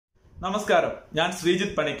നമസ്കാരം, ഞാൻ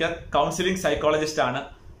Sreejith Panicker, counselling psychologist ആണ്.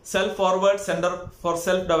 Self forward centre for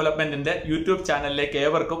self ഡെവലപ്മെന്റിന്റെ YouTube ചാനലിലേക്ക്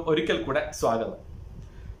ഏവർക്കും ഒരിക്കൽ കൂടെ സ്വാഗതം.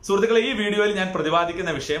 സുഹൃത്തുക്കളെ, ഈ വീഡിയോയിൽ ഞാൻ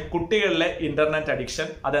പ്രതിപാദിക്കുന്ന വിഷയം കുട്ടികളിലെ ഇന്റർനെറ്റ് അഡിക്ഷൻ,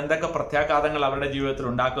 അതെന്തൊക്കെ പ്രത്യാഘാതങ്ങൾ അവരുടെ ജീവിതത്തിൽ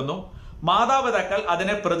ഉണ്ടാക്കുന്നു, മാതാപിതാക്കൾ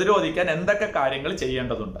അതിനെ പ്രതിരോധിക്കാൻ എന്തൊക്കെ കാര്യങ്ങൾ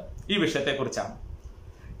ചെയ്യേണ്ടതുണ്ട്, ഈ വിഷയത്തെക്കുറിച്ചാണ്.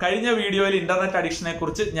 കഴിഞ്ഞ വീഡിയോയിൽ ഇന്റർനെറ്റ് അഡിക്ഷനെ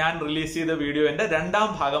കുറിച്ച് ഞാൻ റിലീസ് ചെയ്ത വീഡിയോന്റെ രണ്ടാം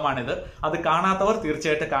ഭാഗമാണിത്. അത് കാണാത്തവർ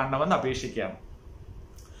തീർച്ചയായിട്ടും കാണണമെന്ന് അപേക്ഷിക്കുകയാണ്.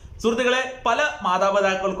 സുഹൃത്തുക്കളെ, പല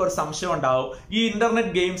മാതാപിതാക്കൾക്ക് ഒരു സംശയം ഉണ്ടാവും. ഈ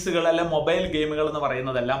ഇന്റർനെറ്റ് ഗെയിംസുകൾ അല്ലെ മൊബൈൽ ഗെയിമുകൾ എന്ന്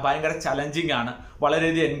പറയുന്നതെല്ലാം ഭയങ്കര ചലഞ്ചിങ് ആണ്,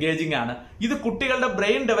 വളരെയധികം എൻഗേജിങ് ആണ്. ഇത് കുട്ടികളുടെ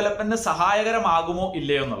ബ്രെയിൻ ഡെവലപ്മെന്റിന് സഹായകരമാകുമോ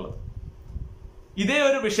ഇല്ലയോ എന്നുള്ളത്. ഇതേ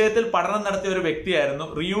ഒരു വിഷയത്തിൽ പഠനം നടത്തിയ ഒരു വ്യക്തിയായിരുന്നു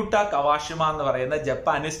റിയൂട്ട കവാഷിമ എന്ന് പറയുന്ന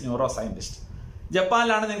ജപ്പാനീസ് ന്യൂറോ സയന്റിസ്റ്റ്.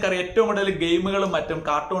 ജപ്പാനിലാണ് നിങ്ങൾക്കറിയാം ഏറ്റവും കൂടുതൽ ഗെയിമുകളും മറ്റും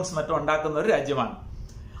കാർട്ടൂൺസ് മറ്റും ഉണ്ടാക്കുന്ന ഒരു രാജ്യമാണ്.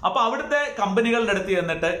 അപ്പൊ അവിടുത്തെ കമ്പനികളുടെ അടുത്ത്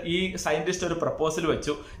ചെന്നിട്ട് ഈ സയന്റിസ്റ്റ് ഒരു പ്രപ്പോസൽ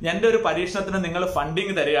വെച്ചു. എന്റെ ഒരു പരീക്ഷണത്തിന് നിങ്ങൾ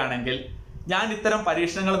ഫണ്ടിങ് തരികയാണെങ്കിൽ ഞാൻ ഇത്തരം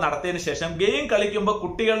പരീക്ഷണങ്ങൾ നടത്തിയതിനു ശേഷം ഗെയിം കളിക്കുമ്പോൾ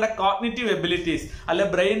കുട്ടികളുടെ കോഗ്നിറ്റീവ് എബിലിറ്റീസ് അല്ലെ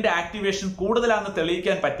ബ്രെയിനിന്റെ ആക്ടിവേഷൻ കൂടുതലാണെന്ന്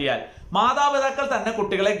തെളിയിക്കാൻ പറ്റിയാൽ മാതാപിതാക്കൾ തന്നെ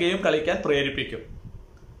കുട്ടികളെ ഗെയിം കളിക്കാൻ പ്രേരിപ്പിക്കും.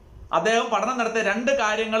 അദ്ദേഹം പഠനം നടത്തിയ രണ്ട്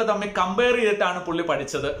കാര്യങ്ങൾ തമ്മിൽ കമ്പയർ ചെയ്തിട്ടാണ് പുള്ളി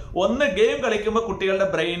പഠിച്ചത്. ഒന്ന്, ഗെയിം കളിക്കുമ്പോൾ കുട്ടികളുടെ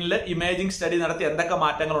ബ്രെയിനിൽ ഇമേജിംഗ് സ്റ്റഡി നടത്തി എന്തൊക്കെ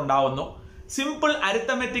മാറ്റങ്ങൾ ഉണ്ടാവുന്നു. സിമ്പിൾ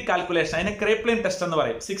അരിത്തമെറ്റിക് കാൽക്കുലേഷൻ, അതിനെ ക്രേപ്ലിൻ ടെസ്റ്റ് എന്ന്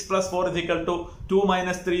പറയും. 6+4 = 2 -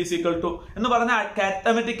 3 എന്ന് പറഞ്ഞ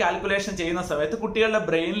അരിത്തമെറ്റിക് കാൽക്കുലേഷൻ ചെയ്യുന്ന സമയത്ത് കുട്ടികളുടെ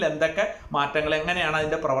ബ്രെയിനിൽ എന്തൊക്കെ മാറ്റങ്ങൾ, എങ്ങനെയാണ്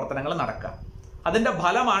അതിന്റെ പ്രവർത്തനങ്ങൾ നടക്കുക, അതിന്റെ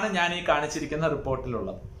ഫലമാണ് ഞാൻ ഈ കാണിച്ചിരിക്കുന്ന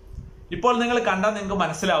റിപ്പോർട്ടിലുള്ളത്. ഇപ്പോൾ നിങ്ങൾ കണ്ടാൽ നിങ്ങൾക്ക്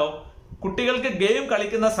മനസ്സിലാവും, കുട്ടികൾക്ക് ഗെയിം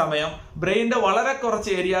കളിക്കുന്ന സമയം ബ്രെയിനിന്റെ വളരെ കുറച്ച്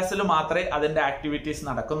ഏരിയാസിൽ മാത്രമേ അതിന്റെ ആക്ടിവിറ്റീസ്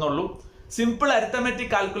നടക്കുന്നുള്ളൂ. സിമ്പിൾ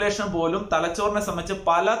അരിത്തമെറ്റിക് കാൽക്കുലേഷൻ പോലും തലച്ചോറിനെ സംബന്ധിച്ച്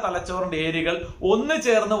പല തലച്ചോറിന്റെ ഏരിയകൾ ഒന്ന്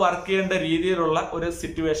ചേർന്ന് വർക്ക് ചെയ്യേണ്ട രീതിയിലുള്ള ഒരു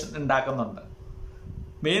സിറ്റുവേഷൻ ഉണ്ടാക്കുന്നുണ്ട്.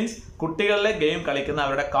 മീൻസ് കുട്ടികളിലെ ഗെയിം കളിക്കുന്ന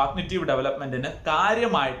അവരുടെ കോഗ്നിറ്റീവ് ഡെവലപ്മെന്റിന്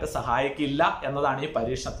കാര്യമായിട്ട് സഹായിക്കില്ല എന്നതാണ് ഈ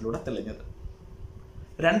പരീക്ഷണത്തിലൂടെ തെളിഞ്ഞത്.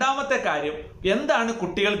 രണ്ടാമത്തെ കാര്യം, എന്താണ്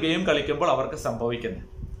കുട്ടികൾ ഗെയിം കളിക്കുമ്പോൾ അവർക്ക് സംഭവിക്കുന്നത്?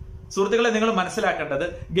 സുഹൃത്തുക്കളെ, നിങ്ങൾ മനസ്സിലാക്കേണ്ടത്,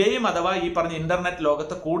 ഗെയിം അഥവാ ഈ പറഞ്ഞ ഇന്റർനെറ്റ്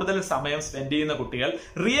ലോകത്ത് കൂടുതൽ സമയം സ്പെൻഡ് ചെയ്യുന്ന കുട്ടികൾ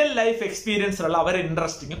റിയൽ ലൈഫ് എക്സ്പീരിയൻസിലുള്ള അവരുടെ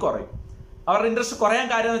ഇൻട്രസ്റ്റിങ് കുറയും. അവരുടെ ഇൻട്രസ്റ്റ് കുറയാൻ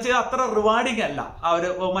കാര്യം എന്ന് വെച്ചാൽ അത്ര റിവാർഡിങ് അല്ല. അവർ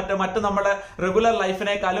മറ്റ് നമ്മുടെ റെഗുലർ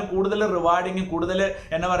ലൈഫിനേക്കാളും കൂടുതൽ റിവാർഡിങ്ങും കൂടുതൽ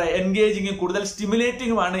എന്താ പറയുക എൻഗേജിങ്ങും കൂടുതൽ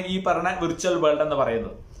സ്റ്റിമുലേറ്റിംഗുമാണ് ഈ പറഞ്ഞ വിർച്വൽ വേൾഡ് എന്ന്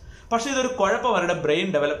പറയുന്നത്. പക്ഷെ ഇതൊരു കുഴപ്പം അവരുടെ ബ്രെയിൻ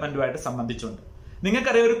ഡെവലപ്മെന്റുമായിട്ട് സംബന്ധിച്ചുണ്ട്.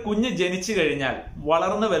 നിങ്ങൾക്കറിയാം, ഒരു കുഞ്ഞ് ജനിച്ചു കഴിഞ്ഞാൽ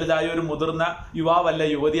വളർന്നു വലുതായി ഒരു മുതിർന്ന യുവാവല്ല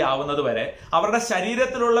യുവതി ആവുന്നത് വരെ അവരുടെ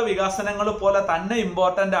ശരീരത്തിലുള്ള വികാസനങ്ങൾ പോലെ തന്നെ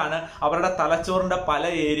ഇമ്പോർട്ടന്റ് ആണ് അവരുടെ തലച്ചോറിന്റെ പല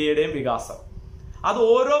ഏരിയയുടെയും വികാസം. അത്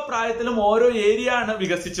ഓരോ പ്രായത്തിലും ഓരോ ഏരിയ ആണ്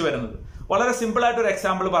വികസിച്ചു വരുന്നത്. വളരെ സിമ്പിൾ ആയിട്ട് ഒരു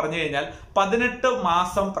എക്സാമ്പിൾ പറഞ്ഞു കഴിഞ്ഞാൽ, 18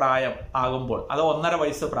 മാസം പ്രായം ആകുമ്പോൾ, അത് 1.5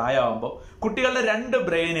 വയസ്സ് പ്രായമാകുമ്പോൾ കുട്ടികളുടെ 2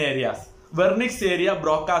 brain areas, Wernicke's area,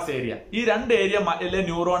 Broca's area, ഈ 2 ഏരിയ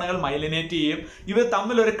ന്യൂറോണുകൾ മൈലിനേറ്റ് ചെയ്യും. ഇവർ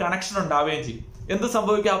തമ്മിൽ ഒരു കണക്ഷൻ ഉണ്ടാവുകയും ചെയ്യും. എന്ത്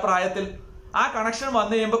സംഭവിക്കും? ആ പ്രായത്തിൽ ആ കണക്ഷൻ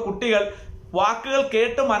വന്നു കഴിയുമ്പോൾ കുട്ടികൾ വാക്കുകൾ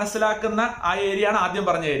കേട്ട് മനസ്സിലാക്കുന്ന ആ ഏരിയയാണ് ആദ്യം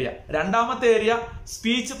പറഞ്ഞ ഏരിയ. രണ്ടാമത്തെ ഏരിയ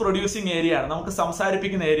സ്പീച്ച് പ്രൊഡ്യൂസിങ് ഏരിയ ആണ്, നമുക്ക്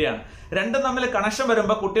സംസാരിപ്പിക്കുന്ന ഏരിയ ആണ്. രണ്ടും തമ്മിൽ കണക്ഷൻ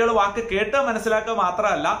വരുമ്പോൾ കുട്ടികൾ വാക്ക് കേട്ട് മനസ്സിലാക്കുക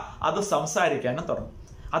മാത്രമല്ല അത് സംസാരിക്കാനും തുടങ്ങും.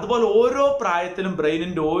 അതുപോലെ ഓരോ പ്രായത്തിലും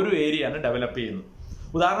ബ്രെയിനിന്റെ ഓരോ ഏരിയയാണ് ഡെവലപ്പ് ചെയ്യുന്നത്.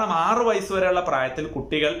 ഉദാഹരണം, 6 വയസ്സ് വരെയുള്ള പ്രായത്തിൽ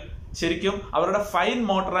കുട്ടികൾ ശരിക്കും അവരുടെ fine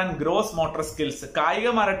motor and gross motor skills,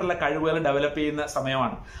 കായികമായിട്ടുള്ള കഴിവുകൾ ഡെവലപ്പ് ചെയ്യുന്ന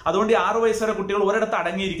സമയമാണ്. അതുകൊണ്ട് 6 വയസ്സ് വരെ കുട്ടികൾ ഒരിടത്ത്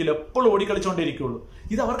അടങ്ങിയിരിക്കില്ല, എപ്പോഴും ഓടിക്കളിച്ചുകൊണ്ടിരിക്കുള്ളൂ.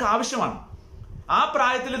 ഇത് അവർക്ക് ആവശ്യമാണ്. ആ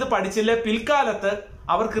പ്രായത്തിൽ ഇത് പഠിച്ചില്ലേ പിൽക്കാലത്ത്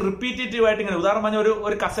അവർക്ക് റിപ്പീറ്റേറ്റീവ് ആയിട്ട് ഇങ്ങനെ, ഉദാഹരണം പറഞ്ഞ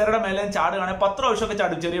ഒരു കസേരയുടെ മേലെ ചാടുകയാണെങ്കിൽ 10 പ്രാവശ്യമൊക്കെ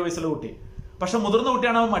ചാടും ചെറിയ വയസ്സിലെ കുട്ടി. പക്ഷെ മുതിർന്ന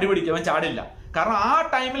കുട്ടിയാണ് അവൻ മടി പിടിക്കുക, അവൻ ചാടില്ല. കാരണം ആ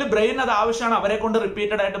ടൈമിൽ ബ്രെയിൻ അത് ആവശ്യമാണ്, അവരെ കൊണ്ട്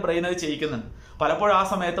റിപ്പീറ്റഡ് ആയിട്ട് ബ്രെയിൻ അത് ചെയ്യിക്കുന്നുണ്ട്. പലപ്പോഴും ആ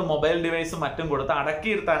സമയത്ത് മൊബൈൽ ഡിവൈസും മറ്റും കൊടുത്ത്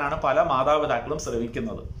അടക്കിയിരുത്താനാണ് പല മാതാപിതാക്കളും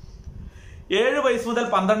ശ്രമിക്കുന്നത്. 7 വയസ്സ് മുതൽ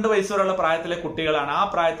 12 വയസ്സ് വരെയുള്ള പ്രായത്തിലെ കുട്ടികളാണ്. ആ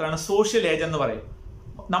പ്രായത്തിലാണ് സോഷ്യൽ ഏജ് എന്ന് പറയും.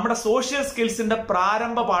 നമ്മുടെ സോഷ്യൽ സ്കിൽസിന്റെ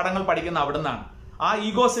പ്രാരംഭ പാഠങ്ങൾ പഠിക്കുന്ന അവിടുന്നാണ്. ആ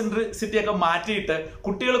ഈഗോ സെൻട്രിസിറ്റി ഒക്കെ മാറ്റിയിട്ട്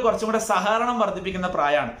കുട്ടികൾ കുറച്ചും കൂടെ സഹകരണം വർദ്ധിപ്പിക്കുന്ന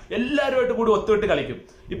പ്രായമാണ്. എല്ലാവരുമായിട്ട് കൂടി ഒത്തുവിട്ട് കളിക്കും.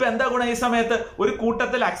 ഇപ്പൊ എന്താ ഗുണം? ഈ സമയത്ത് ഒരു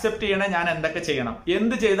കൂട്ടത്തിൽ അക്സെപ്റ്റ് ചെയ്യണേ, ഞാൻ എന്തൊക്കെ ചെയ്യണം,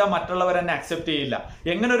 എന്ത് ചെയ്താൽ മറ്റുള്ളവർ എന്നെ അക്സെപ്റ്റ് ചെയ്യില്ല,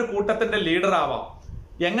 എങ്ങനെ ഒരു കൂട്ടത്തിന്റെ ലീഡർ ആവാം,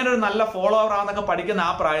 എങ്ങനെ ഒരു നല്ല ഫോളോവർ ആവാന്നൊക്കെ പഠിക്കുന്ന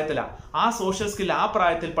ആ പ്രായത്തിലാണ്. ആ സോഷ്യൽ സ്കിൽ ആ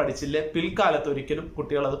പ്രായത്തിൽ പഠിച്ചില്ലേ പിൽക്കാലത്ത് ഒരിക്കലും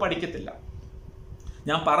കുട്ടികൾ അത് പഠിക്കത്തില്ല.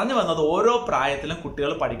 ഞാൻ പറഞ്ഞു വന്നത്, ഓരോ പ്രായത്തിലും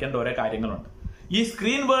കുട്ടികൾ പഠിക്കേണ്ട ഓരോ കാര്യങ്ങളുണ്ട്. ഈ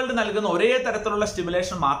സ്ക്രീൻ വേൾഡ് നൽകുന്ന ഒരേ തരത്തിലുള്ള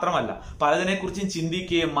സ്റ്റിമുലേഷൻ മാത്രമല്ല, പലതിനെ കുറിച്ചും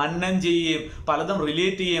ചിന്തിക്കുകയും മന്നം ചെയ്യുകയും പലതും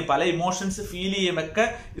റിലേറ്റ് ചെയ്യുകയും പല ഇമോഷൻസ് ഫീൽ ചെയ്യുകയും ഒക്കെ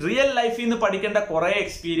റിയൽ ലൈഫിൽ നിന്ന് പഠിക്കേണ്ട കുറെ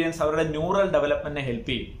എക്സ്പീരിയൻസ് അവരുടെ ന്യൂറൽ ഡെവലപ്മെന്റിനെ ഹെൽപ്പ്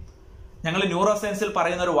ചെയ്യും. ഞങ്ങൾ ന്യൂറോ സയൻസിൽ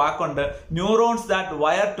പറയുന്ന ഒരു വാക്കുണ്ട്, neurons that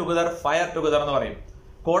wire together fire together എന്ന് പറയും.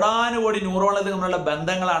 കോടാനുകോടി ന്യൂറോണുകൾ തമ്മിലുള്ള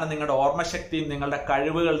ബന്ധങ്ങളാണ് നിങ്ങളുടെ ഓർമ്മശക്തിയും നിങ്ങളുടെ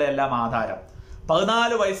കഴിവുകളുടെ എല്ലാം ആധാരം.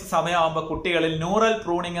 14 വയസ്സ് സമയമാകുമ്പോൾ കുട്ടികളിൽ ന്യൂറൽ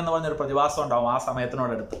പ്രൂണിംഗ് എന്ന് പറഞ്ഞൊരു പ്രതിഭാസം ഉണ്ടാവും. ആ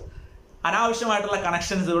സമയത്തിനോടടുത്ത് അനാവശ്യമായിട്ടുള്ള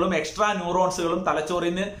കണക്ഷൻസുകളും എക്സ്ട്രാ ന്യൂറോൺസുകളും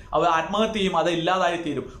തലച്ചോറിന് അവർ ആത്മഹത്യ ചെയ്യും, അത് ഇല്ലാതായി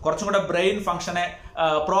തീരും. കുറച്ചും കൂടെ ബ്രെയിൻ ഫംഗ്ഷനെ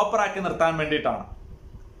പ്രോപ്പറാക്കി നിർത്താൻ വേണ്ടിയിട്ടാണ്.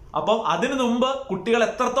 അപ്പം അതിനു മുമ്പ് കുട്ടികൾ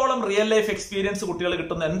എത്രത്തോളം റിയൽ ലൈഫ് എക്സ്പീരിയൻസ് കുട്ടികൾ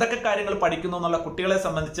കിട്ടുന്നു, എന്തൊക്കെ കാര്യങ്ങൾ പഠിക്കുന്നു എന്നുള്ള കുട്ടികളെ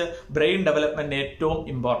സംബന്ധിച്ച് ബ്രെയിൻ ഡെവലപ്മെന്റ് ഏറ്റവും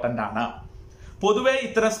ഇമ്പോർട്ടന്റ് ആണ്. പൊതുവെ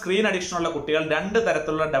ഇത്തരം സ്ക്രീൻ അഡിക്ഷൻ ഉള്ള കുട്ടികൾ 2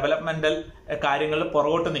 തരത്തിലുള്ള ഡെവലപ്മെന്റൽ കാര്യങ്ങളിൽ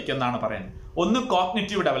പുറകോട്ട് നിൽക്കുന്നതാണ് പറയുന്നത്. ഒന്ന്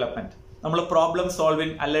കോഗ്നിറ്റീവ് ഡെവലപ്മെന്റ്, നമ്മൾ പ്രോബ്ലം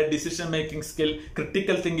സോൾവിങ് അല്ലെ decision making skill,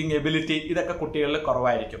 critical thinking ability, ഇതൊക്കെ കുട്ടികളിൽ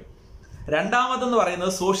കുറവായിരിക്കും. രണ്ടാമതെന്ന്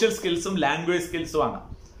പറയുന്നത് സോഷ്യൽ സ്കിൽസും ലാംഗ്വേജ് സ്കിൽസും ആണ്.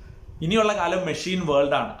 ഇനിയുള്ള കാലം മെഷീൻ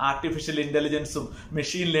വേൾഡ് ആണ്. ആർട്ടിഫിഷ്യൽ ഇന്റലിജൻസും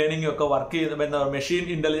മെഷീൻ ലേണിംഗും ഒക്കെ വർക്ക് ചെയ്യുന്ന, മെഷീൻ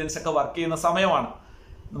ഇന്റലിജൻസ് ഒക്കെ വർക്ക് ചെയ്യുന്ന സമയമാണ്.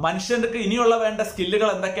 മനുഷ്യർക്ക് ഇനിയുള്ള വേണ്ട സ്കില്ലുകൾ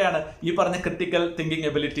എന്തൊക്കെയാണ്? ഈ പറഞ്ഞ critical thinking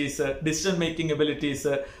abilities, decision making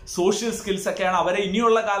abilities, social skills ഒക്കെയാണ് അവരെ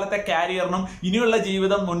ഇനിയുള്ള കാലത്തെ കാരിയറിനും ഇനിയുള്ള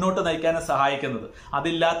ജീവിതം മുന്നോട്ട് നയിക്കാനും സഹായിക്കുന്നത്.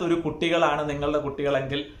 അതില്ലാത്ത ഒരു കുട്ടികളാണ് നിങ്ങളുടെ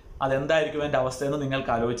കുട്ടികളെങ്കിൽ അതെന്തായിരിക്കും എൻ്റെ അവസ്ഥയെന്ന്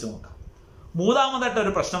നിങ്ങൾക്ക് ആലോചിച്ച് നോക്കാം. മൂന്നാമതായിട്ട്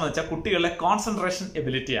ഒരു പ്രശ്നം എന്ന് വെച്ചാൽ കുട്ടികളുടെ കോൺസെൻട്രേഷൻ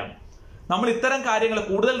എബിലിറ്റിയാണ്. നമ്മൾ ഇത്തരം കാര്യങ്ങൾ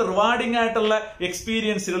കൂടുതൽ റിവാർഡിംഗ് ആയിട്ടുള്ള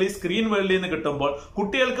എക്സ്പീരിയൻസുകൾ ഈ സ്ക്രീൻ വേൾഡിൽ നിന്ന് കിട്ടുമ്പോൾ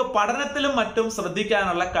കുട്ടികൾക്ക് പഠനത്തിലും മറ്റും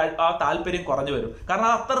ശ്രദ്ധിക്കാനുള്ള താല്പര്യം കുറഞ്ഞു വരും. കാരണം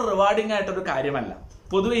അത് അത്ര റിവാർഡിംഗ് ആയിട്ടൊരു കാര്യമല്ല.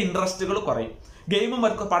 പൊതുവെ ഇൻട്രസ്റ്റുകൾ കുറയും. ഗെയിമും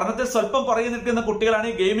പഠനത്തിൽ സ്വല്പം പുറകെ നിൽക്കുന്ന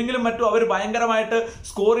കുട്ടികളാണ് ഗെയിമിങ്ങിലും മറ്റും അവർ ഭയങ്കരമായിട്ട്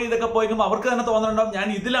സ്കോർ ചെയ്തൊക്കെ പോയിക്കുമ്പോൾ അവർക്ക് തന്നെ തോന്നുന്നുണ്ടാവും ഞാൻ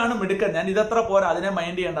ഇതിലാണ് മിടുക്കൻ, ഞാൻ ഇതത്ര പോരാ, അതിനെ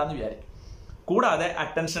മൈൻഡ് ചെയ്യേണ്ടെന്ന് വിചാരിക്കും. കൂടാതെ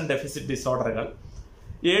അറ്റൻഷൻ ഡെഫിസിറ്റ് ഡിസോർഡറുകൾ,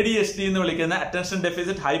 ADHD എന്ന് വിളിക്കുന്ന അറ്റൻഷൻ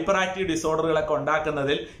ഡെഫിസിറ്റ് ഹൈപ്പർ ആക്റ്റീവ് ഡിസോർഡറുകളൊക്കെ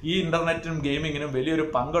ഉണ്ടാക്കുന്നതിൽ ഈ ഇന്റർനെറ്റിനും ഗെയിമിങ്ങിനും വലിയൊരു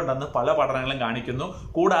പങ്കുണ്ടെന്ന് പല പഠനങ്ങളും കാണിക്കുന്നു.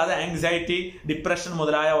 കൂടാതെ ആങ്സൈറ്റി, ഡിപ്രഷൻ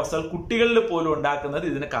മുതലായ അവസ്ഥകൾ കുട്ടികളിൽ പോലും ഉണ്ടാക്കുന്നത്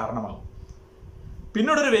ഇതിന് കാരണമാകും.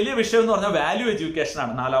 പിന്നീട് ഒരു വലിയ വിഷയം എന്ന് പറഞ്ഞാൽ വാല്യൂ എഡ്യൂക്കേഷൻ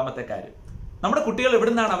ആണ്. നാലാമത്തെ കാര്യം, നമ്മുടെ കുട്ടികൾ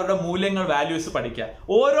എവിടെ നിന്നാണ് അവരുടെ മൂല്യങ്ങൾ, വാല്യൂസ് പഠിക്കുക?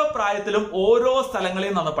 ഓരോ പ്രായത്തിലും ഓരോ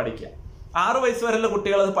സ്ഥലങ്ങളിൽ നിന്നാണ് പഠിക്കുക. 6 വയസ്സ് വരെയുള്ള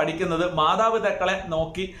കുട്ടികൾ അത് പഠിക്കുന്നത് മാതാപിതാക്കളെ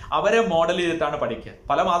നോക്കി അവരെ മോഡൽ ചെയ്തിട്ടാണ് പഠിക്കുക.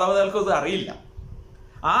 പല മാതാപിതാക്കൾക്കും ഇത് അറിയില്ല.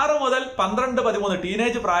 6 മുതൽ 12, 13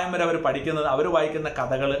 ടീനേജ് പ്രായം വരെ അവർ പഠിക്കുന്നത്, അവർ വായിക്കുന്ന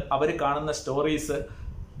കഥകൾ, അവർ കാണുന്ന സ്റ്റോറീസ്,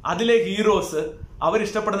 അതിലെ ഹീറോസ്,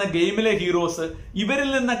 അവരിഷ്ടപ്പെടുന്ന ഗെയിമിലെ ഹീറോസ്, ഇവരിൽ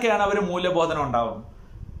നിന്നൊക്കെയാണ് അവർ മൂല്യബോധനം ഉണ്ടാകുന്നത്.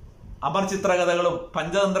 അമർചിത്ര കഥകളും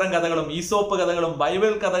പഞ്ചതന്ത്രം കഥകളും ഈസോപ്പ് കഥകളും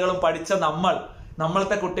ബൈബിൾ കഥകളും പഠിച്ച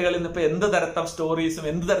നമ്മളത്തെ കുട്ടികളിൽ നിന്ന് ഇപ്പൊ എന്ത് തരത്തിലുള്ള സ്റ്റോറീസും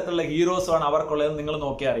എന്ത് തരത്തിലുള്ള ഹീറോസും ആണ് അവർക്കുള്ളതെന്ന് നിങ്ങൾ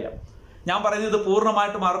നോക്കിയാൽ അറിയാം. ഞാൻ പറയുന്നത് ഇത്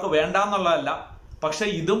പൂർണ്ണമായിട്ടും അവർക്ക് വേണ്ടാന്നുള്ളതല്ല, പക്ഷെ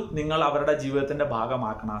ഇതും നിങ്ങൾ അവരുടെ ജീവിതത്തിന്റെ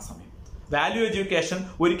ഭാഗമാക്കണം. ആ സമയം വാല്യൂ എഡ്യൂക്കേഷൻ,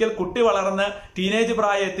 ഒരിക്കൽ കുട്ടി വളർന്ന് ടീനേജ്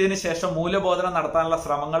പ്രായം എത്തിയതിനു ശേഷം മൂല്യബോധനം നടത്താനുള്ള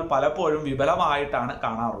ശ്രമങ്ങൾ പലപ്പോഴും വിഫലമായിട്ടാണ്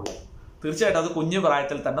കാണാറുള്ളത്. തീർച്ചയായിട്ടും അത് കുഞ്ഞു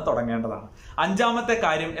പ്രായത്തിൽ തന്നെ തുടങ്ങേണ്ടതാണ്. 5ാമത്തെ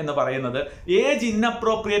കാര്യം എന്ന് പറയുന്നത് ഏജ്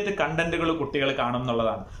ഇൻഅപ്രോപ്രിയേറ്റ് കണ്ടന്റുകൾ കുട്ടികൾ കാണും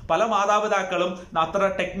എന്നുള്ളതാണ്. പല മാതാപിതാക്കളും അത്ര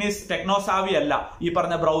ടെക്നോസാവി അല്ല ഈ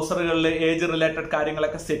പറഞ്ഞ ബ്രൗസറുകളിൽ ഏജ് റിലേറ്റഡ്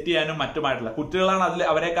കാര്യങ്ങളൊക്കെ സെറ്റ് ചെയ്യാനും മറ്റുമായിട്ടുള്ള കുട്ടികളാണ് അതിൽ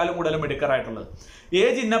അവരെക്കാളും കൂടുതലും മിടുക്കറായിട്ടുള്ളത്.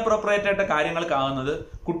 ഏജ് ഇൻഅപ്രോപ്രിയേറ്റ് ആയിട്ട് കാര്യങ്ങൾ കാണുന്നത്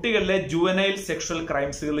കുട്ടികളിലെ ജുവനൈൽ സെക്ഷൽ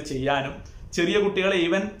ക്രൈംസുകൾ ചെയ്യാനും ചെറിയ കുട്ടികളെ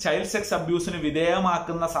ഈവൻ ചൈൽഡ് സെക്സ് അബ്യൂസിന്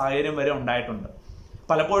വിധേയമാക്കുന്ന സാഹചര്യം വരെ ഉണ്ടായിട്ടുണ്ട്.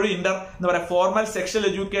 പലപ്പോഴും എന്താ പറയുക, ഫോർമൽ സെക്ഷൽ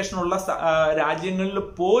എഡ്യൂക്കേഷൻ ഉള്ള രാജ്യങ്ങളിൽ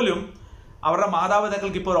പോലും അവരുടെ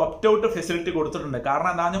മാതാപിതാക്കൾക്ക് ഇപ്പോൾ ഒരു ഓപ്റ്റ് ഔട്ട് ഫെസിലിറ്റി കൊടുത്തിട്ടുണ്ട്. കാരണം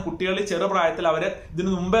എന്താണെന്ന് കുട്ടികൾ ചെറുപ്രായത്തിൽ അവർ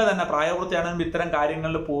ഇതിനു മുമ്പേ തന്നെ പ്രായപൂർത്തിയാണെങ്കിൽ ഇത്തരം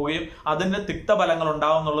കാര്യങ്ങളിൽ പോവുകയും അതിന് തിക്തഫലങ്ങൾ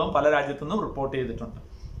ഉണ്ടാവും എന്നുള്ളതും പല രാജ്യത്തു നിന്നും റിപ്പോർട്ട് ചെയ്തിട്ടുണ്ട്.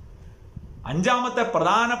 5ാമത്തെ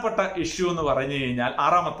പ്രധാനപ്പെട്ട ഇഷ്യൂ എന്ന് പറഞ്ഞു കഴിഞ്ഞാൽ,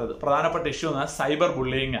 6ാമത്തേത് പ്രധാനപ്പെട്ട ഇഷ്യൂ എന്ന് പറഞ്ഞാൽ സൈബർ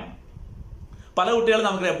ബുള്ളിയിങ് ആണ്. പല കുട്ടികളും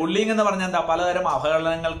നമുക്കറിയാം, ബുള്ളിങ് എന്ന് പറഞ്ഞാൽ എന്താ, പലതരം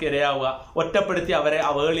അവഹേളനങ്ങൾക്ക് ഇരയാവുക, ഒറ്റപ്പെടുത്തി അവരെ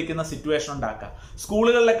അവഹേളിക്കുന്ന സിറ്റുവേഷൻ ഉണ്ടാക്കുക.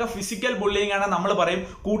 സ്കൂളുകളിലൊക്കെ ഫിസിക്കൽ ബുള്ളിങ് ആണ്. നമ്മൾ പറയും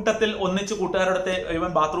കൂട്ടത്തിൽ ഒന്നിച്ച് കൂട്ടുകാരോടത്തെ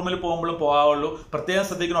ഈവൻ ബാത്റൂമിൽ പോകുമ്പോഴും പോകാവുള്ളൂ, പ്രത്യേകം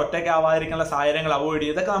ശ്രദ്ധിക്കണം, ഒറ്റയ്ക്കാവാതിരിക്കാനുള്ള സാഹചര്യങ്ങൾ അവോയ്ഡ്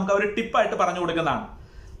ചെയ്യുക, ഇതൊക്കെ നമുക്ക് അവർ ടിപ്പായിട്ട് പറഞ്ഞു കൊടുക്കുന്നതാണ്.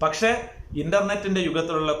 പക്ഷേ ഇന്റർനെറ്റിന്റെ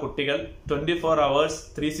യുഗത്തിലുള്ള കുട്ടികൾ 24 hours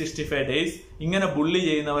 365 days ഇങ്ങനെ ബുള്ളി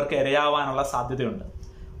ചെയ്യുന്നവർക്ക് ഇരയാവാനുള്ള സാധ്യതയുണ്ട്.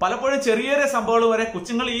 പലപ്പോഴും ചെറിയ ചെറിയ സംഭവങ്ങൾ വരെ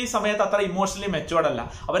കൊച്ചുങ്ങൾ ഈ സമയത്ത് അത്ര ഇമോഷണലി മെച്ചുവേർഡ് അല്ല,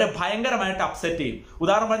 അവരെ ഭയങ്കരമായിട്ട് അപ്സെറ്റ് ചെയ്യും.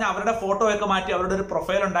 ഉദാഹരണം പറഞ്ഞാൽ അവരുടെ ഫോട്ടോയൊക്കെ മാറ്റി അവരുടെ ഒരു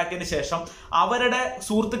പ്രൊഫൈൽ ഉണ്ടാക്കിയതിന് ശേഷം അവരുടെ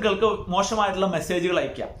സുഹൃത്തുക്കൾക്ക് മോശമായിട്ടുള്ള മെസ്സേജുകൾ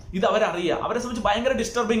അയക്കുക. ഇത് അവരറിയുക, അവരെ സംബന്ധിച്ച് ഭയങ്കര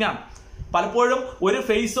ഡിസ്റ്റർബിംഗ് ആണ്. പലപ്പോഴും ഒരു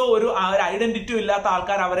ഫേസോ ഒരു ഐഡന്റിറ്റിയോ ഇല്ലാത്ത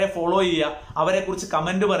ആൾക്കാർ അവരെ ഫോളോ ചെയ്യുക, അവരെ കുറിച്ച്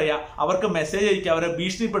കമന്റ് പറയുക, അവർക്ക് മെസ്സേജ് അയക്കുക, അവരെ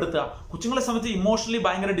ഭീഷണിപ്പെടുത്തുക. കൊച്ചുങ്ങളെ സംബന്ധിച്ച് ഇമോഷണലി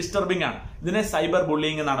ഭയങ്കര ഡിസ്റ്റർബിംഗ് ആണ്. ഇതിനെ സൈബർ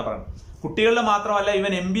ബുള്ളിങ് എന്നാണ് പറയുന്നത്. കുട്ടികളുടെ മാത്രമല്ല,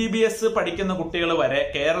 ഇവൻ MBBS പഠിക്കുന്ന കുട്ടികൾ വരെ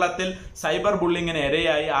കേരളത്തിൽ സൈബർ ബുള്ളിങ്ങിന്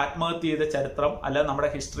ഇരയായി ആത്മഹത്യ ചെയ്ത ചരിത്രം അല്ല നമ്മുടെ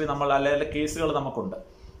ഹിസ്റ്ററി അല്ലെങ്കിൽ കേസുകൾ നമുക്കുണ്ട്.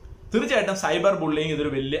 തീർച്ചയായിട്ടും സൈബർ ബുള്ളിങ്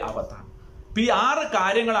ഇതൊരു വലിയ ആപത്താണ്. ഈ 6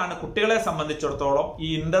 കാര്യങ്ങളാണ് കുട്ടികളെ സംബന്ധിച്ചിടത്തോളം ഈ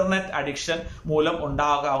ഇന്റർനെറ്റ് അഡിക്ഷൻ മൂലം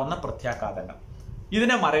ഉണ്ടാകാവുന്ന പ്രത്യാഘാതങ്ങൾ.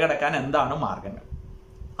 ഇതിനെ മറികടക്കാൻ എന്താണ് മാർഗങ്ങൾ?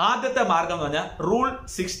 ആദ്യത്തെ മാർഗം എന്ന് പറഞ്ഞാൽ റൂൾ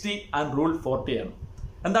 60 ആൻഡ് റൂൾ 40 ആണ്.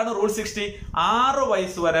 എന്താണ് റൂൾ 60? 6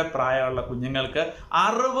 വയസ്സ് വരെ പ്രായമുള്ള കുഞ്ഞുങ്ങൾക്ക്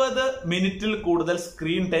 60 മിനിറ്റിൽ കൂടുതൽ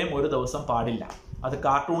സ്ക്രീൻ ടൈം ഒരു ദിവസം പാടില്ല. അത്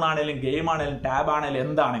കാർട്ടൂൺ ആണെങ്കിലും ഗെയിം ആണെങ്കിലും ടാബ് ആണെങ്കിലും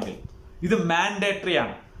എന്താണെങ്കിലും ഇത് മാൻഡേറ്ററി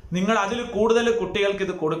ആണ്. നിങ്ങൾ അതിൽ കൂടുതൽ കുട്ടികൾക്ക്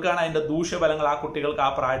ഇത് കൊടുക്കുകയാണ്, അതിന്റെ ദൂഷ്യഫലങ്ങൾ ആ കുട്ടികൾക്ക് ആ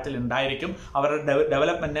പ്രായത്തിൽ ഉണ്ടായിരിക്കും. അവരുടെ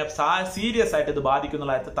ഡെവലപ്മെന്റിനെ സീരിയസ് ആയിട്ട് ഇത്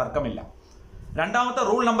ബാധിക്കുന്നുള്ള കാര്യത്തിൽ തർക്കമില്ല. രണ്ടാമത്തെ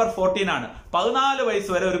റൂൾ നമ്പർ 14 ആണ്. 14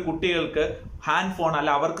 വയസ്സ് വരെ ഒരു കുട്ടികൾക്ക് ഹാൻഡ് ഫോൺ അല്ല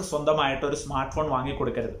അവർക്ക് സ്വന്തമായിട്ട് ഒരു സ്മാർട്ട് ഫോൺ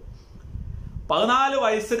വാങ്ങിക്കൊടുക്കരുത്. 14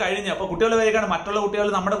 വയസ്സ് കഴിഞ്ഞ് അപ്പൊ കുട്ടികൾ വരികയാണ്, മറ്റുള്ള കുട്ടികൾ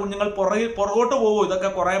നമ്മുടെ കുഞ്ഞുങ്ങൾ പുറകോട്ട് പോകും, ഇതൊക്കെ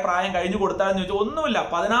കുറെ പ്രായം കഴിഞ്ഞ് കൊടുത്താലെന്ന് ചോദിച്ചാൽ ഒന്നുമില്ല.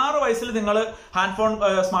 16 വയസ്സിൽ നിങ്ങൾ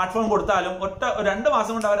സ്മാർട്ട് ഫോൺ കൊടുത്താലും 2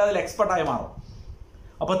 മാസം കൊണ്ട് അവർ അതിൽ എക്സ്പെർട്ടായി മാറും.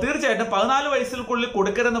 അപ്പൊ തീർച്ചയായിട്ടും 14 വയസ്സിൽക്കുള്ളിൽ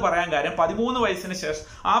കൊടുക്കരുതെന്ന് പറയാൻ കാര്യം 13 വയസ്സിന് ശേഷം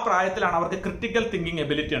ആ പ്രായത്തിലാണ് അവർക്ക് ക്രിട്ടിക്കൽ തിങ്കിങ്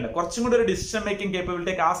എബിലിറ്റി ഉണ്ട്, കുറച്ചും കൂടി ഒരു ഡിസിഷൻ മേക്കിംഗ്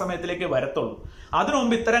കേപ്പബിലിറ്റി ആ സമയത്തിലേക്ക് വരത്തുള്ളൂ. അതിനു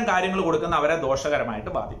മുമ്പ് ഇത്തരം കാര്യങ്ങൾ കൊടുക്കുന്ന അവരെ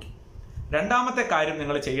ദോഷകരമായിട്ട് ബാധിക്കും. രണ്ടാമത്തെ കാര്യം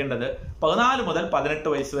നിങ്ങൾ ചെയ്യേണ്ടത് 14 മുതൽ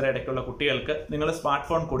 18 വയസ്സ് വരെ ഇടയ്ക്കുള്ള കുട്ടികൾക്ക് നിങ്ങൾ സ്മാർട്ട്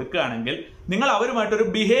ഫോൺ കൊടുക്കുകയാണെങ്കിൽ നിങ്ങൾ അവരുമായിട്ടൊരു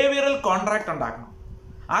ബിഹേവിയറൽ കോൺട്രാക്ട് ഉണ്ടാക്കണം.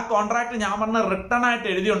 ആ കോൺട്രാക്ട് ഞാൻ പറഞ്ഞ റിട്ടേൺ ആയിട്ട്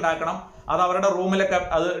എഴുതി ഉണ്ടാക്കണം. അത് അവരുടെ റൂമിലൊക്കെ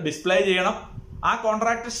അത് ഡിസ്പ്ലേ ചെയ്യണം. ആ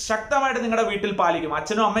കോൺട്രാക്ട് ശക്തമായിട്ട് നിങ്ങളുടെ വീട്ടിൽ പാലിക്കും.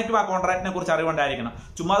 അച്ഛനും അമ്മയ്ക്കും ആ കോൺട്രാക്ടിനെ കുറിച്ച് അറിവുണ്ടായിരിക്കണം.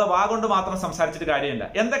 ചുമ്മാതെ വാ കൊണ്ട് മാത്രം സംസാരിച്ചിട്ട് കാര്യമില്ല.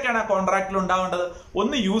 എന്തൊക്കെയാണ് ആ കോൺട്രാക്റ്റിൽ ഉണ്ടാവേണ്ടത്?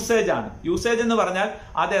 ഒന്ന് യൂസേജ് ആണ്. യൂസേജ് എന്ന് പറഞ്ഞാൽ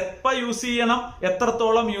അത് എപ്പോൾ യൂസ് ചെയ്യണം,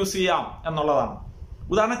 എത്രത്തോളം യൂസ് ചെയ്യാം എന്നുള്ളതാണ്.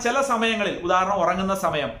 ഉദാഹരണം ചില സമയങ്ങളിൽ, ഉദാഹരണം ഉറങ്ങുന്ന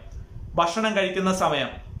സമയം, ഭക്ഷണം കഴിക്കുന്ന സമയം,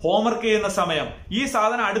 ഹോംവർക്ക് ചെയ്യുന്ന സമയം, ഈ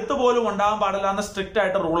സാധനം അടുത്ത് പോലും ഉണ്ടാകാൻ പാടില്ല എന്ന് സ്ട്രിക്റ്റ്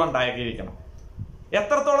ആയിട്ട് റൂൾ ഉണ്ടാക്കിയിരിക്കണം.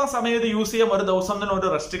 എത്രത്തോളം സമയം ഇത് യൂസ് ചെയ്യാം, ഒരു ദിവസത്തിന് ഒരു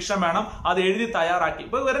റെസ്ട്രിക്ഷൻ വേണം. അത് എഴുതി തയ്യാറാക്കി.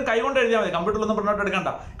 ഇപ്പൊ വെറും കൈകൊണ്ട് എഴുതിയാൽ മതി, കമ്പ്യൂട്ടറിലൊന്നും പ്രിന്റ് എടുക്കണ്ട.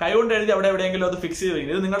 കൈകൊണ്ട് എഴുതി അവിടെ എവിടെയെങ്കിലും അത് ഫിക്സ് ചെയ്ത്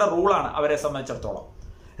വയ്ക്കും. ഇത് നിങ്ങളുടെ റൂളാണ് അവരെ സംബന്ധിച്ചിടത്തോളം.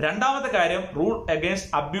 രണ്ടാമത്തെ കാര്യം rule against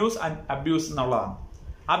abuse and abuse എന്നുള്ളതാണ്.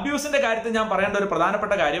 അബ്യൂസിന്റെ കാര്യത്തിൽ ഞാൻ പറയേണ്ട ഒരു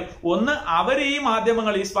പ്രധാനപ്പെട്ട കാര്യം, ഒന്ന്, അവർ ഈ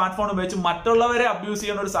മാധ്യമങ്ങൾ ഈ സ്മാർട്ട് ഫോൺ ഉപയോഗിച്ച് മറ്റുള്ളവരെ അബ്യൂസ്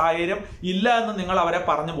ചെയ്യുന്ന ഒരു സാഹചര്യം ഇല്ല എന്ന് നിങ്ങൾ അവരെ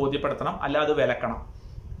പറഞ്ഞ് ബോധ്യപ്പെടുത്തണം, അല്ലാതെ വിലക്കണം.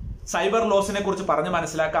 സൈബർ ലോസിനെ കുറിച്ച് പറഞ്ഞ്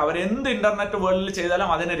മനസ്സിലാക്കുക. അവരെന്ത് ഇന്റർനെറ്റ് വേൾഡിൽ ചെയ്താലും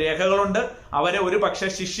അതിന് രേഖകളുണ്ട്, അവരെ ഒരു പക്ഷേ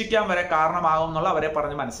ശിക്ഷിക്കാൻ വരെ കാരണമാകും എന്നുള്ള അവരെ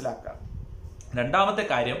പറഞ്ഞ് മനസ്സിലാക്കുക. രണ്ടാമത്തെ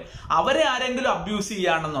കാര്യം, അവരെ ആരെങ്കിലും അബ്യൂസ്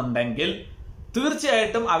ചെയ്യുകയാണെന്നുണ്ടെങ്കിൽ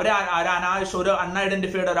തീർച്ചയായിട്ടും അവരെ ഒരു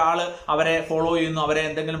അൺഐഡന്റിഫൈഡ് ഒരാൾ അവരെ ഫോളോ ചെയ്യുന്നു, അവരെ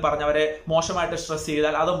എന്തെങ്കിലും പറഞ്ഞ് അവരെ മോശമായിട്ട് സ്ട്രെസ്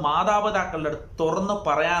ചെയ്താൽ അത് മാതാപിതാക്കളുടെ അടുത്ത് തുറന്ന്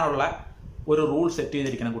പറയാനുള്ള ഒരു റൂൾ സെറ്റ്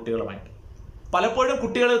ചെയ്തിരിക്കണം കുട്ടികളുമായിട്ട്. പലപ്പോഴും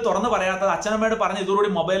കുട്ടികൾ തുറന്ന് പറയാത്തത് അച്ഛനമ്മയോട് പറഞ്ഞ്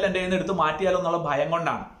ഇതോടുകൂടി മൊബൈൽ എൻ്റെ കയ്യിൽ നിന്ന് എടുത്ത് മാറ്റിയാലോ എന്നുള്ള ഭയം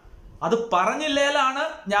കൊണ്ടാണ്. അത് പറഞ്ഞില്ലേലാണ്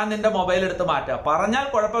ഞാൻ നിന്റെ മൊബൈൽ എടുത്ത് മാറ്റുക. പറഞ്ഞാൽ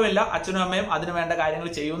കുഴപ്പമില്ല, അച്ഛനും അമ്മയും അതിന് വേണ്ട കാര്യങ്ങൾ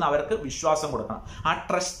ചെയ്യുമെന്ന് അവർക്ക് വിശ്വാസം കൊടുക്കണം. ആ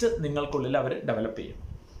ട്രസ്റ്റ് നിങ്ങൾക്കുള്ളിൽ അവർ ഡെവലപ്പ് ചെയ്യും.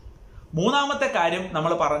 മൂന്നാമത്തെ കാര്യം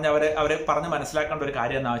നമ്മൾ അവരെ പറഞ്ഞ് മനസ്സിലാക്കേണ്ട ഒരു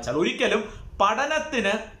കാര്യം എന്താ വെച്ചാൽ, ഒരിക്കലും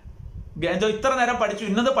പഠനത്തിന് ഇത്ര നേരം പഠിച്ചു,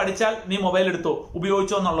 ഇന്നത് പഠിച്ചാൽ നീ മൊബൈൽ എടുത്തോ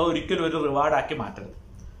ഉപയോഗിച്ചോ എന്നുള്ളത് ഒരിക്കലും ഒരു റിവാർഡാക്കി മാറ്റരുത്.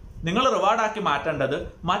 നിങ്ങൾ റിവാർഡാക്കി മാറ്റേണ്ടത്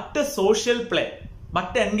മറ്റ് സോഷ്യൽ പ്ലേ,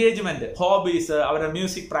 മറ്റ് എൻഗേജ്മെന്റ്, ഹോബീസ്, അവരുടെ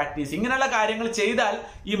മ്യൂസിക് പ്രാക്ടീസ്, ഇങ്ങനെയുള്ള കാര്യങ്ങൾ ചെയ്താൽ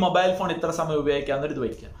ഈ മൊബൈൽ ഫോൺ ഇത്ര സമയം ഉപയോഗിക്കാവുന്നൊരു ഇത്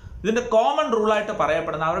വയ്ക്കുക. ഇതിന്റെ കോമൺ റൂളായിട്ട്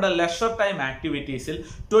പറയപ്പെടുന്ന അവരുടെ ലെഷർ ടൈം ആക്ടിവിറ്റീസിൽ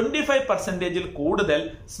 25% കൂടുതൽ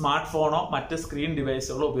സ്മാർട്ട് ഫോണോ മറ്റ് സ്ക്രീൻ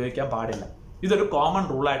ഡിവൈസുകളോ ഉപയോഗിക്കാൻ പാടില്ല. ഇതൊരു കോമൺ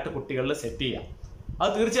റൂളായിട്ട് കുട്ടികളിൽ സെറ്റ് ചെയ്യാം.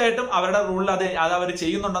 അത് തീർച്ചയായിട്ടും അവരുടെ റൂളിൽ അത് അവർ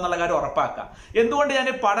ചെയ്യുന്നുണ്ടെന്നുള്ള കാര്യം ഉറപ്പാക്കുക. എന്തുകൊണ്ട് ഞാൻ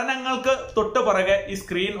ഈ പഠനങ്ങൾക്ക് തൊട്ട് പുറകെ ഈ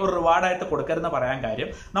സ്ക്രീൻ ഒരു റിവാർഡായിട്ട് കൊടുക്കരുതെന്ന് പറയാൻ കാര്യം,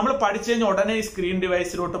 നമ്മൾ പഠിച്ചു കഴിഞ്ഞാൽ ഉടനെ ഈ സ്ക്രീൻ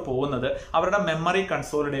ഡിവൈസിലോട്ട് പോകുന്നത് അവരുടെ മെമ്മറി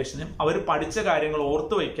കൺസോളിഡേഷനും അവർ പഠിച്ച കാര്യങ്ങൾ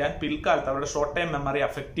ഓർത്തു വയ്ക്കാൻ പിൽക്കാലത്ത് അവരുടെ ഷോർട്ട് ടൈം മെമ്മറി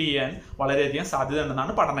അഫക്റ്റ് ചെയ്യാൻ വളരെയധികം സാധ്യത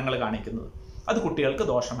ഉണ്ടെന്നാണ് പഠനങ്ങൾ കാണിക്കുന്നത്. അത് കുട്ടികൾക്ക്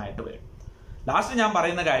ദോഷമായിട്ട് വരും. ലാസ്റ്റ് ഞാൻ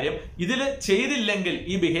പറയുന്ന കാര്യം, ഇതിൽ ചെയ്തില്ലെങ്കിൽ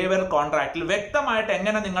ഈ ബിഹേവിയർ കോൺട്രാക്റ്റിൽ വ്യക്തമായിട്ട്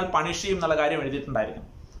എങ്ങനെ നിങ്ങൾ പണിഷ് ചെയ്യും എന്നുള്ള കാര്യം എഴുതിയിട്ടുണ്ടായിരിക്കും.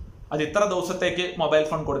 അത് ഇത്ര ദിവസത്തേക്ക് മൊബൈൽ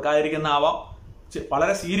ഫോൺ കൊടുക്കാതിരിക്കുന്നതാവാം.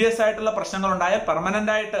 വളരെ സീരിയസ് ആയിട്ടുള്ള പ്രശ്നങ്ങൾ ഉണ്ടായാൽ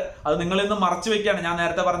പെർമനന്റ് ആയിട്ട് അത് നിങ്ങളിൽ നിന്ന് മറച്ചു വെക്കുകയാണ്. ഞാൻ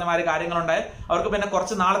നേരത്തെ പറഞ്ഞ മാതിരി കാര്യങ്ങളുണ്ടായാൽ അവർക്ക് പിന്നെ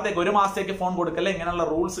കുറച്ച് നാളത്തേക്ക്, 1 മാസത്തേക്ക് ഫോൺ കൊടുക്കല്ല. ഇങ്ങനെയുള്ള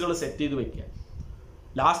റൂൾസുകൾ സെറ്റ് ചെയ്ത് വെക്കുക.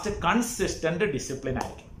 ലാസ്റ്റ് കൺസിസ്റ്റന്റ് ഡിസിപ്ലിൻ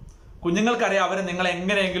ആയിരിക്കും. കുഞ്ഞുങ്ങൾക്കറിയാം അവർ നിങ്ങൾ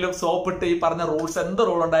എങ്ങനെയെങ്കിലും സോപ്പിട്ട് ഈ പറഞ്ഞ റൂൾസ്, എന്ത്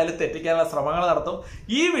റൂൾ ഉണ്ടായാലും തെറ്റിക്കാനുള്ള ശ്രമങ്ങൾ നടത്തും.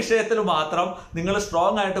 ഈ വിഷയത്തിൽ മാത്രം നിങ്ങൾ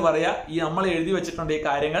സ്ട്രോങ് ആയിട്ട് പറയുക, ഈ നമ്മൾ എഴുതി വെച്ചിട്ടുണ്ട് ഈ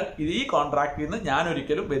കാര്യങ്ങൾ, ഇത് ഈ കോൺട്രാക്റ്റിൽ നിന്ന് ഞാൻ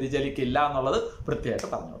ഒരിക്കലും വ്യതിചലിക്കില്ല എന്നുള്ളത് വൃത്തിയായിട്ട്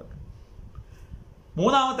പറഞ്ഞു കൊടുക്കുക.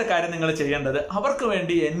 മൂന്നാമത്തെ കാര്യം നിങ്ങൾ ചെയ്യേണ്ടത് അവർക്ക്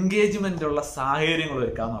വേണ്ടി എൻഗേജ്മെന്റ് ഉള്ള സാഹചര്യങ്ങൾ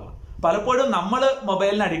ഒരുക്കുക എന്നുള്ളത്. പലപ്പോഴും നമ്മൾ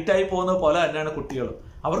മൊബൈലിന് അഡിക്റ്റ് ആയി പോകുന്നത് പോലെ തന്നെയാണ് കുട്ടികളും.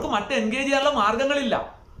 അവർക്ക് മറ്റ് എൻഗേജ് ചെയ്യാനുള്ള മാർഗങ്ങളില്ല.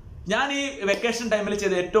 ഞാൻ ഈ വെക്കേഷൻ ടൈമിൽ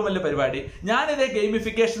ചെയ്ത ഏറ്റവും വലിയ പരിപാടി, ഞാനിതേ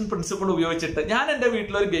ഗെയിമിഫിക്കേഷൻ പ്രിൻസിപ്പിൾ ഉപയോഗിച്ചിട്ട് ഞാൻ എൻ്റെ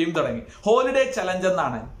വീട്ടിലൊരു ഗെയിം തുടങ്ങി. ഹോളിഡേ ചലഞ്ച്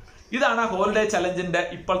എന്നാണ്. ഇതാണ് ആ ഹോളിഡേ ചലഞ്ചിന്റെ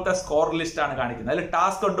ഇപ്പോഴത്തെ സ്കോർ ലിസ്റ്റ് ആണ് കാണിക്കുന്നത്. അതിൽ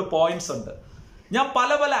ടാസ്ക് ഉണ്ട്, പോയിന്റ്സ് ഉണ്ട്. ഞാൻ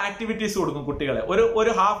പല ആക്ടിവിറ്റീസ് കൊടുക്കും കുട്ടികളെ.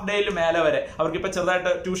 ഒരു ഹാഫ് ഡേയിൽ മേലെ വരെ. അവർക്ക് ഇപ്പൊ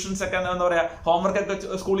ചെറുതായിട്ട് ട്യൂഷൻസ് ഒക്കെ എന്താ പറയാ, ഹോംവർക്ക് ഒക്കെ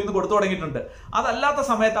സ്കൂളിൽ നിന്ന് കൊടുത്തു തുടങ്ങിയിട്ടുണ്ട്. അതല്ലാത്ത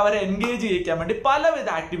സമയത്ത് അവരെ എൻഗേജ് ചെയ്യിക്കാൻ വേണ്ടി പലവിധ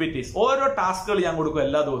ആക്ടിവിറ്റീസ്, ഓരോ ടാസ്കുകൾ ഞാൻ കൊടുക്കും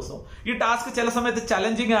എല്ലാ ദിവസവും. ഈ ടാസ്ക് ചില സമയത്ത്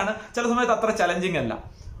ചലഞ്ചിങ് ആണ്, ചില സമയത്ത് അത്ര ചലഞ്ചിങ് അല്ല.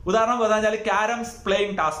 ഉദാഹരണം പറഞ്ഞാൽ ക്യാരംസ്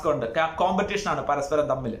പ്ലേയിങ് ടാസ്ക് ഉണ്ട്, കോമ്പറ്റീഷൻ ആണ് പരസ്പരം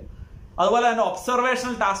തമ്മിൽ. അതുപോലെ തന്നെ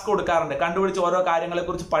ഒബ്സർവേഷണൽ ടാസ്ക് കൊടുക്കാറുണ്ട്, കണ്ടുപിടിച്ച് ഓരോ കാര്യങ്ങളെ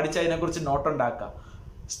കുറിച്ച് പഠിച്ച് അതിനെക്കുറിച്ച് നോട്ട് ഉണ്ടാക്കുക.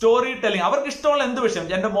 സ്റ്റോറി ടെല്ലിംഗ്, അവർക്ക് ഇഷ്ടമുള്ള എന്ത് വിഷയം.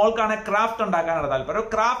 എന്റെ മോൾക്കാണെങ്കിൽ ക്രാഫ്റ്റ് ഉണ്ടാക്കാനാണ് താല്പര്യം.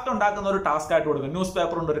 ക്രാഫ്റ്റ് ഉണ്ടാക്കുന്ന ഒരു ടാസ്ക് ആയിട്ട് കൊടുക്കും. ന്യൂസ്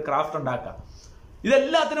പേപ്പർ കൊണ്ട് ഒരു ക്രാഫ്റ്റ് ഉണ്ടാക്കുക.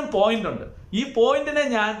 ഇതെല്ലാത്തിനും പോയിന്റ് ഉണ്ട്. ഈ പോയിന്റിനെ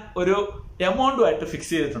ഞാൻ ഒരു എമൗണ്ടുമായിട്ട്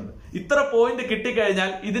ഫിക്സ് ചെയ്തിട്ടുണ്ട്. ഇത്ര പോയിന്റ്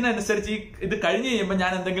കിട്ടിക്കഴിഞ്ഞാൽ ഇതിനനുസരിച്ച് ഇത് കഴിഞ്ഞ് കഴിയുമ്പോൾ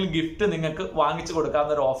ഞാൻ എന്തെങ്കിലും ഗിഫ്റ്റ് നിങ്ങൾക്ക് വാങ്ങിച്ചു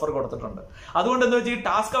കൊടുക്കാവുന്ന ഒരു ഓഫർ കൊടുത്തിട്ടുണ്ട്. അതുകൊണ്ട് എന്താ വെച്ചാൽ ഈ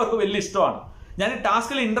ടാസ്ക് അവർക്ക് വലിയ ഇഷ്ടമാണ്. ഞാൻ ഈ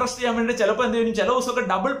ടാസ്കിൽ ഇൻട്രസ്റ്റ് ചെയ്യാൻ വേണ്ടി ചിലപ്പോൾ എന്ത് ചെയ്യും, ചില ദിവസമൊക്കെ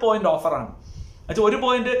ഡബിൾ പോയിന്റ് ഓഫറാണ്. ഒരു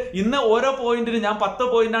പോയിന്റ്, ഇന്ന് ഓരോ പോയിന്റിന് ഞാൻ 10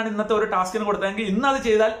 പോയിന്റാണ് ഇന്നത്തെ ഒരു ടാസ്കിന് കൊടുത്തതെങ്കിൽ ഇന്ന് അത്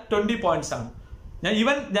ചെയ്താൽ 20 പോയിന്റ്സ് ആണ്. ഞാൻ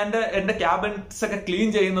എന്റെ ക്യാബിനറ്റ്സ് ഒക്കെ ക്ലീൻ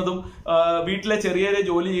ചെയ്യുന്നതും വീട്ടിലെ ചെറിയ ചെറിയ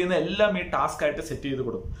ജോലി ചെയ്യുന്ന എല്ലാം ഈ ടാസ്ക് ആയിട്ട് സെറ്റ് ചെയ്ത്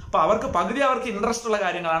കൊടുക്കും. അപ്പൊ അവർക്ക് ഇൻട്രസ്റ്റ് ഉള്ള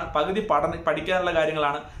കാര്യങ്ങളാണ്, പകുതി പഠിക്കാനുള്ള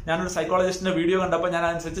കാര്യങ്ങളാണ്. ഞാനൊരു സൈക്കോളജിസ്റ്റിന്റെ വീഡിയോ കണ്ടപ്പോൾ ഞാൻ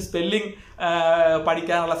അതനുസരിച്ച് സ്പെല്ലിംഗ്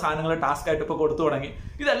പഠിക്കാനുള്ള സാധനങ്ങൾ ടാസ്ക് ആയിട്ട് ഇപ്പോൾ കൊടുത്തു തുടങ്ങി.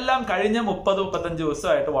 ഇതെല്ലാം കഴിഞ്ഞ 30-35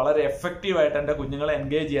 ദിവസമായിട്ട് വളരെ എഫക്റ്റീവായിട്ട് എന്റെ കുഞ്ഞുങ്ങളെ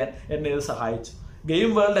എൻഗേജ് ചെയ്യാൻ എന്നെ ഇത് സഹായിച്ചു. ഗെയിം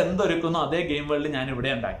വേൾഡ് എന്തൊരുക്കുന്നു അതേ ഗെയിം വേൾഡ് ഞാൻ ഇവിടെ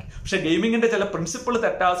ഉണ്ടാക്കി. പക്ഷെ ഗെയിമിങ്ങിന്റെ ചില പ്രിൻസിപ്പിൾ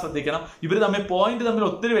തെറ്റാതെ ശ്രദ്ധിക്കണം. ഇവർ തമ്മിൽ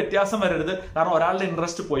ഒത്തിരി വ്യത്യാസം വരരുത്. കാരണം ഒരാളുടെ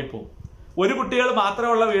ഇൻട്രസ്റ്റ് പോയി പോകും. ഒരു കുട്ടികൾ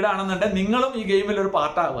മാത്രമുള്ള വീടാണെന്നുണ്ടെങ്കിൽ നിങ്ങളും ഈ ഗെയിമിൽ ഒരു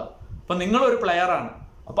പാർട്ടാവുക. അപ്പൊ നിങ്ങളും ഒരു പ്ലെയർ ആണ്.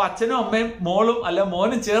 അപ്പൊ അച്ഛനും അമ്മയും മോളും അല്ല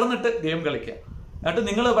മോനും ചേർന്നിട്ട് ഗെയിം കളിക്കുക. എന്നിട്ട്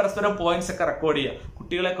നിങ്ങൾ പരസ്പരം പോയിന്റ്സ് ഒക്കെ റെക്കോർഡ് ചെയ്യുക.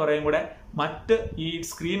 കുട്ടികളെ കുറേയും കൂടെ മറ്റ് ഈ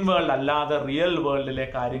സ്ക്രീൻ വേൾഡ് അല്ലാതെ റിയൽ വേൾഡിലെ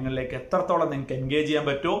കാര്യങ്ങളിലേക്ക് എത്രത്തോളം നിങ്ങൾക്ക് എൻഗേജ് ചെയ്യാൻ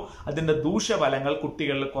പറ്റുമോ അതിന്റെ ദൂഷ്യഫലങ്ങൾ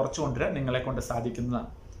കുട്ടികളിൽ കുറച്ചു കൊണ്ടുവരാൻ നിങ്ങളെ കൊണ്ട് സാധിക്കുന്നതാണ്.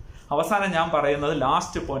 അവസാനം ഞാൻ പറയുന്നത്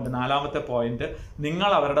ലാസ്റ്റ് പോയിന്റ്, 4ാമത്തെ പോയിന്റ്,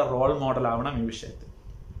 നിങ്ങൾ അവരുടെ റോൾ മോഡൽ ആവണം ഈ വിഷയത്തിൽ.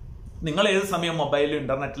 നിങ്ങൾ ഏത് സമയം മൊബൈലിലും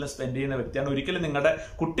ഇന്റർനെറ്റിലും സ്പെൻഡ് ചെയ്യുന്ന വ്യക്തിയാണ്. ഒരിക്കലും നിങ്ങളുടെ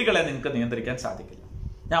കുട്ടികളെ നിങ്ങൾക്ക് നിയന്ത്രിക്കാൻ സാധിക്കില്ല.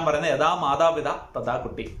 ഞാൻ പറയുന്നത് യഥാ മാതാപിത തഥാ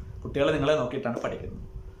കുട്ടി. കുട്ടികളെ നിങ്ങളെ നോക്കിയിട്ടാണ് പഠിക്കുന്നത്.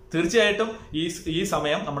 തീർച്ചയായിട്ടും ഈ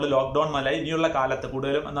സമയം നമ്മൾ ലോക്ക്ഡൌൺ മല ഇനിയുള്ള കാലത്ത്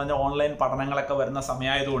കൂടുതലും എന്താ പറഞ്ഞാൽ ഓൺലൈൻ പഠനങ്ങളൊക്കെ വരുന്ന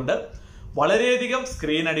സമയമായതുകൊണ്ട് വളരെയധികം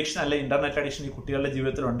സ്ക്രീൻ അഡിക്ഷൻ അല്ലെ ഇന്റർനെറ്റ് അഡിക്ഷൻ ഈ കുട്ടികളുടെ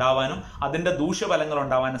ജീവിതത്തിൽ ഉണ്ടാവാനും അതിന്റെ ദൂഷ്യഫലങ്ങൾ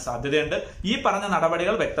ഉണ്ടാവാനും സാധ്യതയുണ്ട്. ഈ പറഞ്ഞ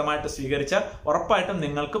നടപടികൾ വ്യക്തമായിട്ട് സ്വീകരിച്ചാൽ ഉറപ്പായിട്ടും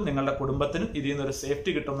നിങ്ങൾക്കും നിങ്ങളുടെ കുടുംബത്തിനും ഇതിൽ നിന്നൊരു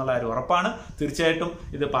സേഫ്റ്റി കിട്ടും എന്നുള്ള കാര്യം ഉറപ്പാണ്. തീർച്ചയായിട്ടും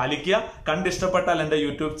ഇത് പാലിക്കുക. കണ്ടിഷ്ടപ്പെട്ടാൽ എന്റെ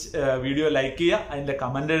യൂട്യൂബ് വീഡിയോ ലൈക്ക് ചെയ്യുക, അതിന്റെ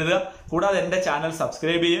കമന്റ് എഴുതുക. കൂടാതെ എന്റെ ചാനൽ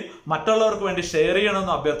സബ്സ്ക്രൈബ് ചെയ്യുക. മറ്റുള്ളവർക്ക് വേണ്ടി ഷെയർ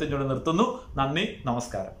ചെയ്യണമെന്ന് അഭ്യർത്ഥിച്ചുകൊണ്ട് നിർത്തുന്നു. നന്ദി,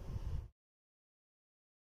 നമസ്കാരം.